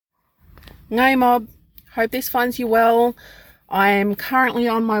Hey Mob, hope this finds you well. I am currently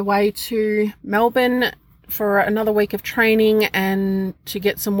on my way to Melbourne for another week of training and to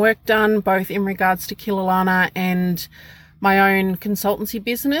get some work done, both in regards to Killalana and my own consultancy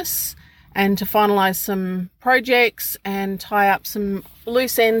business, and to finalise some projects and tie up some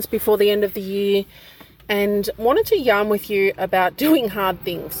loose ends before the end of the year. And wanted to yarn with you about doing hard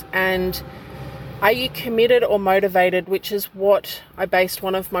things and are you committed or motivated, which is what I based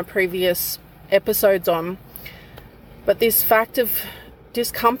one of my previous episodes on. But this fact of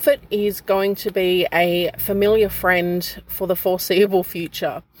discomfort is going to be a familiar friend for the foreseeable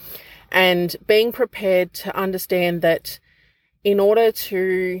future. And being prepared to understand that in order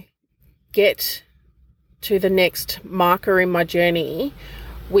to get to the next marker in my journey,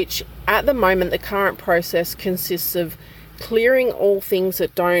 which at the moment the current process consists of clearing all things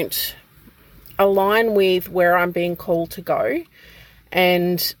that don't align with where I'm being called to go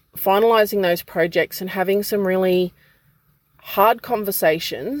and finalizing those projects and having some really hard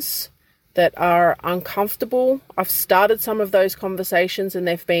conversations that are uncomfortable. I've started some of those conversations and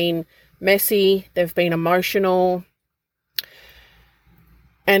they've been messy, they've been emotional,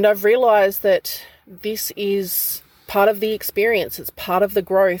 and I've realized that this is part of the experience. It's part of the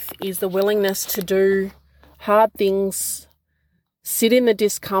growth, is the willingness to do hard things, sit in the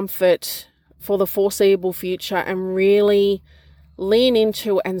discomfort for the foreseeable future and really lean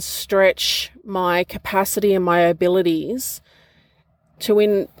into and stretch my capacity and my abilities to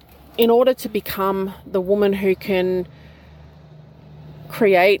in order to become the woman who can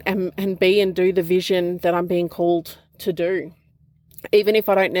create and be and do the vision that I'm being called to do. Even if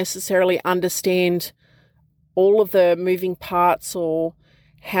I don't necessarily understand all of the moving parts or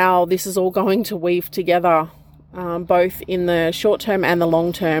how this is all going to weave together, both in the short term and the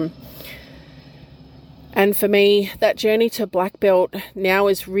long term. And for me, that journey to black belt now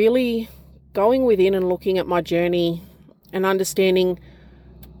is really going within and looking at my journey and understanding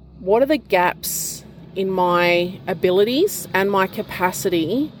what are the gaps in my abilities and my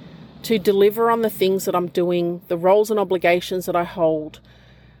capacity to deliver on the things that I'm doing, the roles and obligations that I hold,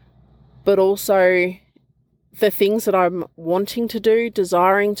 but also the things that I'm wanting to do,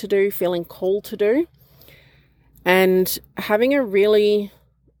 desiring to do, feeling called to do, and having a really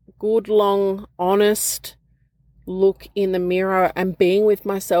good, long, honest look in the mirror and being with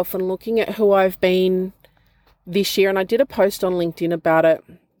myself and looking at who I've been this year. And I did a post on LinkedIn about it.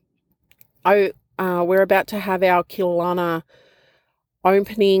 We're about to have our Killalana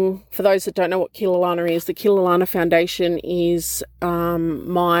opening. For those that don't know what Killalana is, the Killalana Foundation is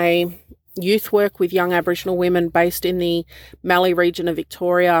my youth work with young Aboriginal women based in the Mallee region of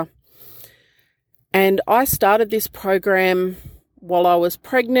Victoria. And I started this program while I was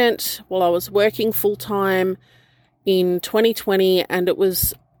pregnant, while I was working full-time in 2020, and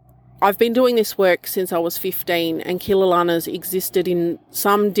I've been doing this work since I was 15, and Killalana's existed in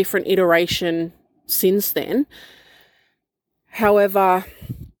some different iteration since then. However,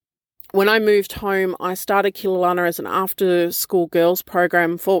 when I moved home, I started Killalana as an after-school girls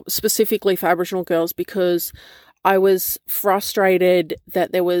program specifically for Aboriginal girls because I was frustrated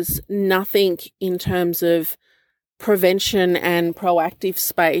that there was nothing in terms of prevention and proactive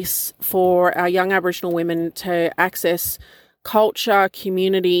space for our young Aboriginal women to access culture,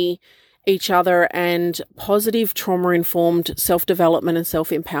 community, each other, and positive trauma-informed self-development and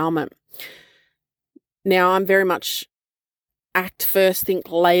self-empowerment. Now, I'm very much act first, think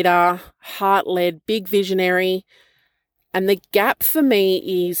later, heart-led, big visionary, and the gap for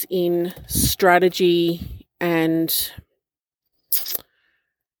me is in strategy and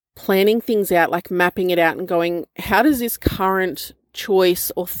planning things out, like mapping it out and going, how does this current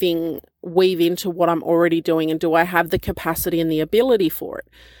choice or thing weave into what I'm already doing, and do I have the capacity and the ability for it?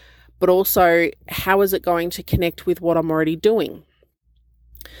 But also, how is it going to connect with what I'm already doing?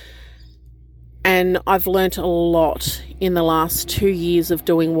 And I've learnt a lot in the last 2 years of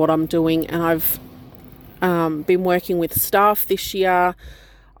doing what I'm doing, and I've been working with staff this year.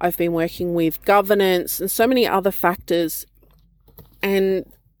 I've been working with governance and so many other factors, and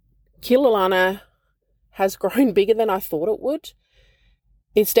Killalana has grown bigger than I thought it would.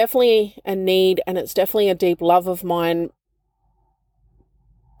 It's definitely a need and it's definitely a deep love of mine,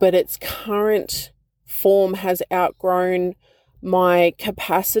 but its current form has outgrown my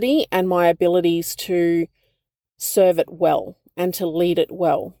capacity and my abilities to serve it well and to lead it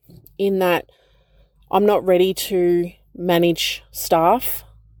well, in that I'm not ready to manage staff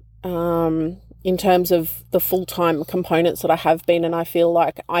in terms of the full-time components that I have been, and I feel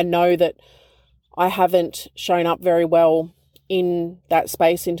like I know that I haven't shown up very well in that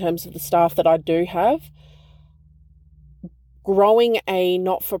space in terms of the staff that I do have. growing a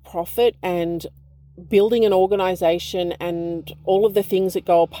not-for-profit and building an organization and all of the things that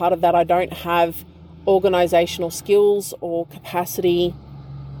go a part of that, I don't have organizational skills or capacity,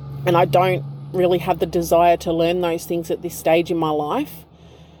 and I don't really have the desire to learn those things at this stage in my life.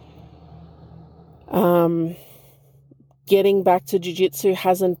 Getting back to jiu-jitsu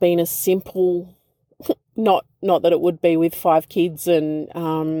hasn't been as simple, not that it would be with 5 kids and,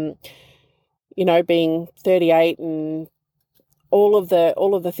 being 38 and all of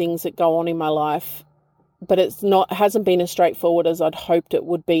the things that go on in my life. But hasn't been as straightforward as I'd hoped it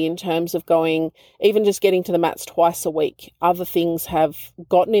would be in terms of even just getting to the mats twice a week. Other things have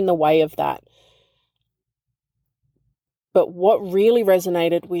gotten in the way of that. But what really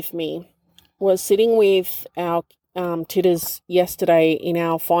resonated with me was sitting with our titters yesterday in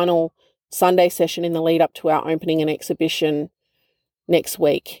our final Sunday session in the lead up to our opening and exhibition next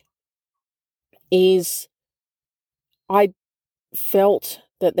week. I felt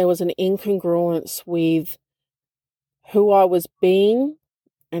that there was an incongruence with who I was being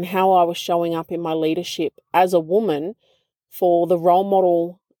and how I was showing up in my leadership as a woman for the role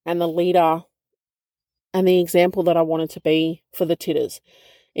model and the leader and the example that I wanted to be for the titters.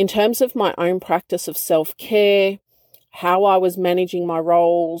 In terms of my own practice of self-care, how I was managing my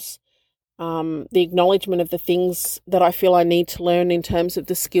roles, the acknowledgement of the things that I feel I need to learn in terms of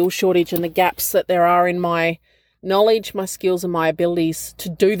the skill shortage and the gaps that there are in my knowledge, my skills, and my abilities to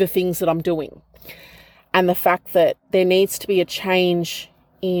do the things that I'm doing. And the fact that there needs to be a change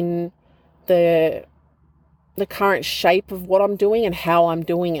in the current shape of what I'm doing and how I'm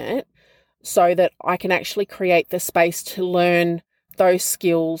doing it, so that I can actually create the space to learn those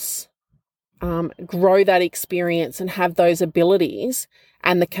skills, grow that experience, and have those abilities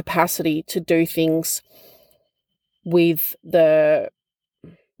and the capacity to do things with the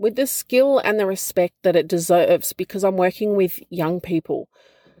skill and the respect that it deserves, because I'm working with young people.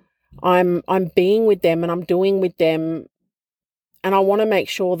 I'm being with them and I'm doing with them, and I want to make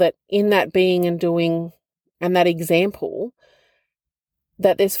sure that in that being and doing and that example,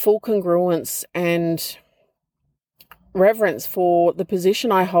 that there's full congruence and reverence for the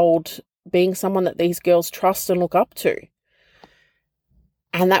position I hold, being someone that these girls trust and look up to.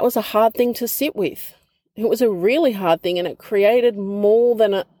 And that was a hard thing to sit with. It was a really hard thing, and it created more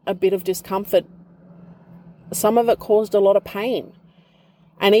than a bit of discomfort. Some of it caused a lot of pain.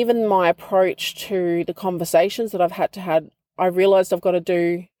 And even my approach to the conversations that I've had to have, I realized I've got to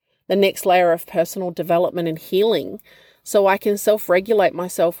do the next layer of personal development and healing so I can self-regulate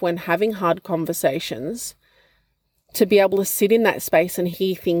myself when having hard conversations, to be able to sit in that space and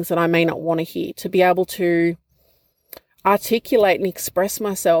hear things that I may not want to hear, to be able to articulate and express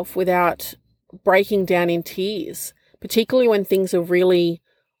myself without breaking down in tears, particularly when things are really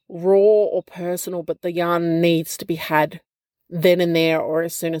raw or personal, but the yarn needs to be had then and there or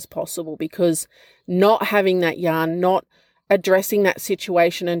as soon as possible, because not having that yarn, not addressing that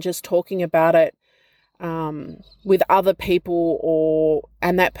situation and just talking about it with other people,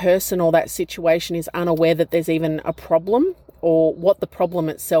 and that person or that situation is unaware that there's even a problem or what the problem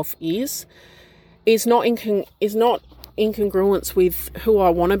itself is not incongruence with who I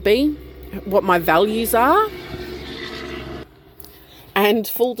want to be, what my values are. And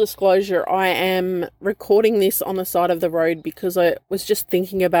full disclosure, I am recording this on the side of the road because I was just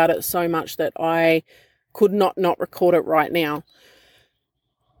thinking about it so much that I could not record it right now.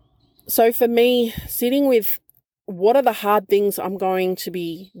 So for me, sitting with what are the hard things I'm going to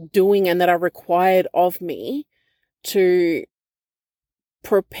be doing and that are required of me to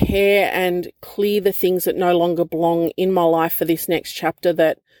prepare and clear the things that no longer belong in my life for this next chapter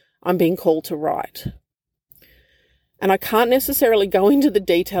that I'm being called to write. And I can't necessarily go into the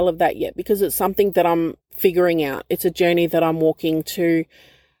detail of that yet because it's something that I'm figuring out. It's a journey that I'm walking to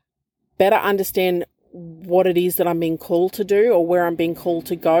better understand what it is that I'm being called to do or where I'm being called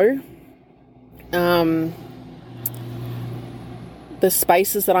to go. The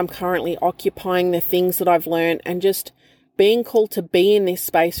spaces that I'm currently occupying, the things that I've learned, and just being called to be in this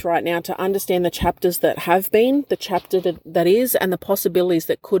space right now to understand the chapters that have been, the chapter that is, and the possibilities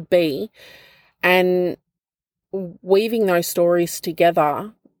that could be, and weaving those stories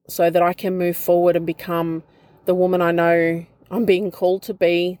together so that I can move forward and become the woman I know I'm being called to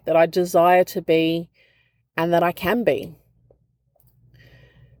be, that I desire to be, and that I can be.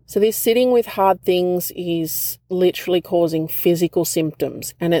 So this sitting with hard things is literally causing physical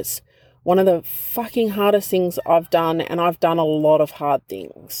symptoms, and it's one of the fucking hardest things I've done, and I've done a lot of hard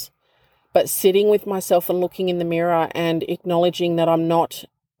things. But sitting with myself and looking in the mirror and acknowledging that I'm not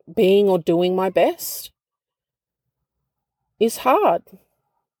being or doing my best is hard,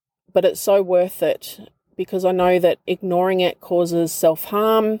 but it's so worth it, because I know that ignoring it causes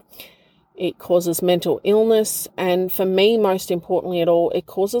self-harm, it causes mental illness, and for me, most importantly at all, it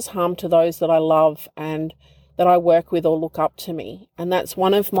causes harm to those that I love and that I work with or look up to me. And that's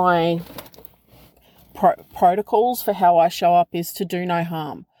one of my protocols for how I show up, is to do no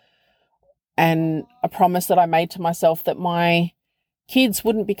harm. And a promise that I made to myself that my kids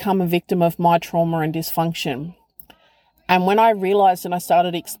wouldn't become a victim of my trauma and dysfunction. And when I realized and I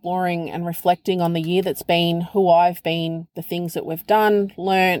started exploring and reflecting on the year that's been, who I've been, the things that we've done,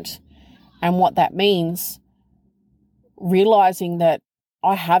 learnt, and what that means, realizing that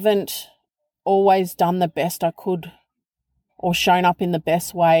I haven't always done the best I could or shown up in the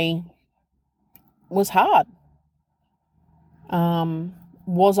best way was hard.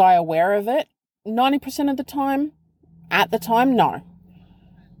 Was I aware of it 90% of the time? At the time, no.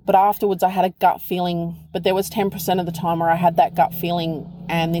 But afterwards I had a gut feeling, but there was 10% of the time where I had that gut feeling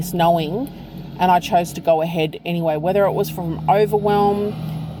and this knowing, and I chose to go ahead anyway, whether it was from overwhelm,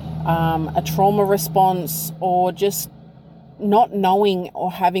 a trauma response, or just not knowing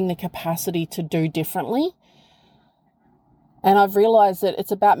or having the capacity to do differently. And I've realized that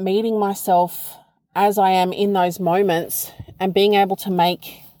it's about meeting myself as I am in those moments and being able to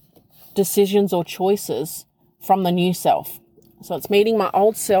make decisions or choices from the new self. So it's meeting my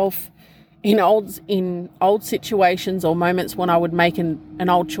old self in old situations or moments when I would make an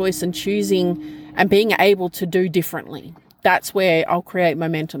old choice and choosing and being able to do differently. That's where I'll create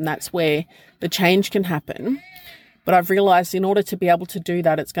momentum. That's where the change can happen. But I've realized in order to be able to do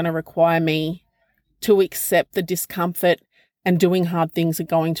that, it's going to require me to accept the discomfort, and doing hard things are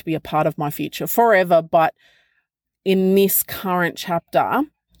going to be a part of my future forever. But in this current chapter,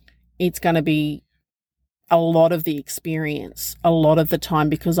 it's going to be a lot of the experience, a lot of the time,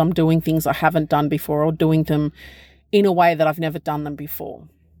 because I'm doing things I haven't done before or doing them in a way that I've never done them before.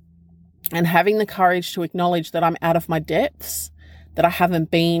 And having the courage to acknowledge that I'm out of my depths, that I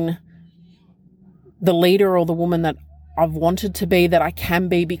haven't been the leader or the woman that I've wanted to be, that I can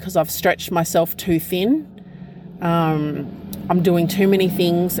be because I've stretched myself too thin. I'm doing too many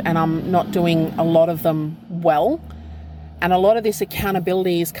things and I'm not doing a lot of them well. And a lot of this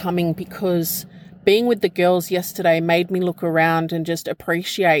accountability is coming because being with the girls yesterday made me look around and just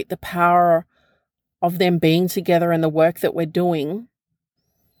appreciate the power of them being together and the work that we're doing.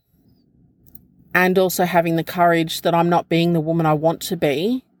 And also having the courage that I'm not being the woman I want to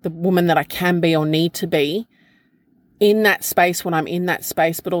be, the woman that I can be or need to be in that space when I'm in that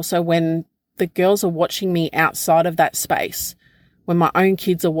space, but also when the girls are watching me outside of that space, when my own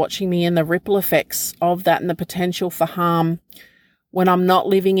kids are watching me, and the ripple effects of that and the potential for harm when I'm not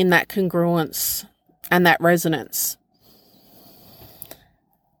living in that congruence and that resonance.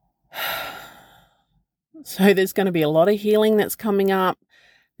 So there's going to be a lot of healing that's coming up.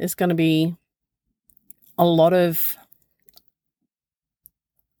 There's going to be a lot of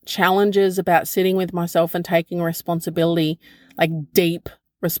challenges about sitting with myself and taking responsibility, like deep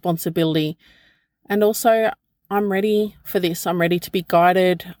responsibility. And also, I'm ready for this. I'm ready to be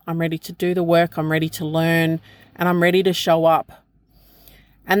guided. I'm ready to do the work. I'm ready to learn, and I'm ready to show up.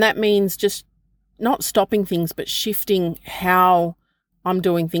 And that means just not stopping things, but shifting how I'm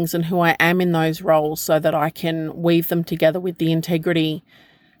doing things and who I am in those roles so that I can weave them together with the integrity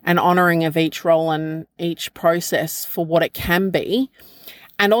and honouring of each role and each process for what it can be,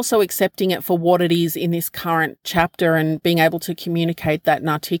 and also accepting it for what it is in this current chapter and being able to communicate that and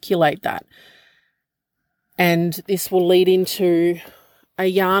articulate that. And this will lead into a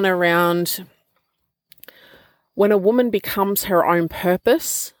yarn around when a woman becomes her own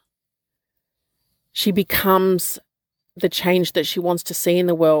purpose, she becomes the change that she wants to see in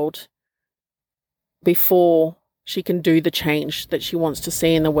the world before she can do the change that she wants to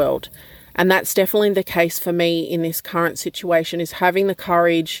see in the world. And that's definitely the case for me in this current situation, is having the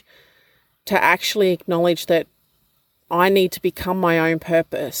courage to actually acknowledge that I need to become my own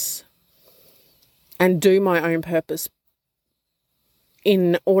purpose and do my own purpose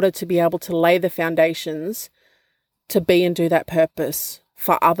in order to be able to lay the foundations to be and do that purpose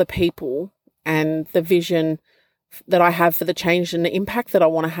for other people and the vision that I have for the change and the impact that I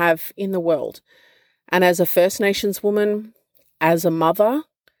want to have in the world. And as a First Nations woman, as a mother,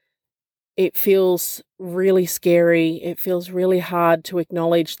 it feels really scary. It feels really hard to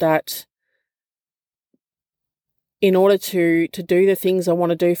acknowledge that in order to do the things I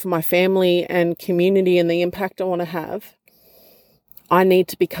want to do for my family and community and the impact I want to have, I need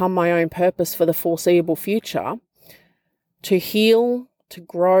to become my own purpose for the foreseeable future, to heal, to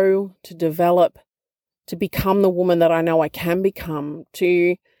grow, to develop, to become the woman that I know I can become,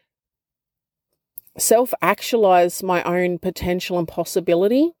 to self-actualize my own potential and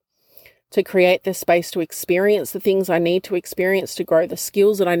possibility to create the space to experience the things I need to experience, to grow the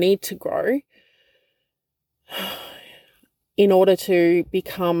skills that I need to grow in order to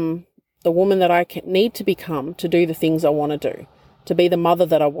become the woman that I need to become to do the things I want to do, to be the mother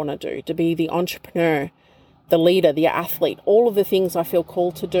that I want to do, to be the entrepreneur, the leader, the athlete. All of the things I feel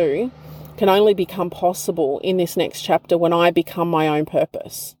called to do can only become possible in this next chapter when I become my own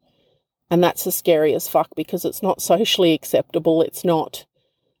purpose. And that's as scary as fuck, because it's not socially acceptable. It's not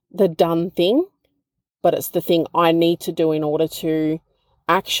the done thing, but it's the thing I need to do in order to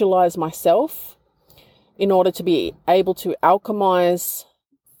actualize myself, in order to be able to alchemize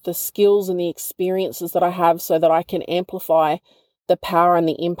the skills and the experiences that I have so that I can amplify the power and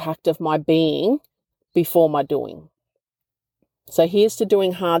the impact of my being before my doing. So here's to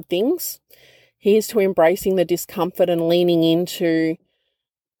doing hard things. Here's to embracing the discomfort and leaning into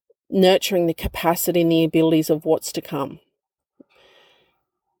nurturing the capacity and the abilities of what's to come.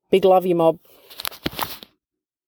 Big love you, mob.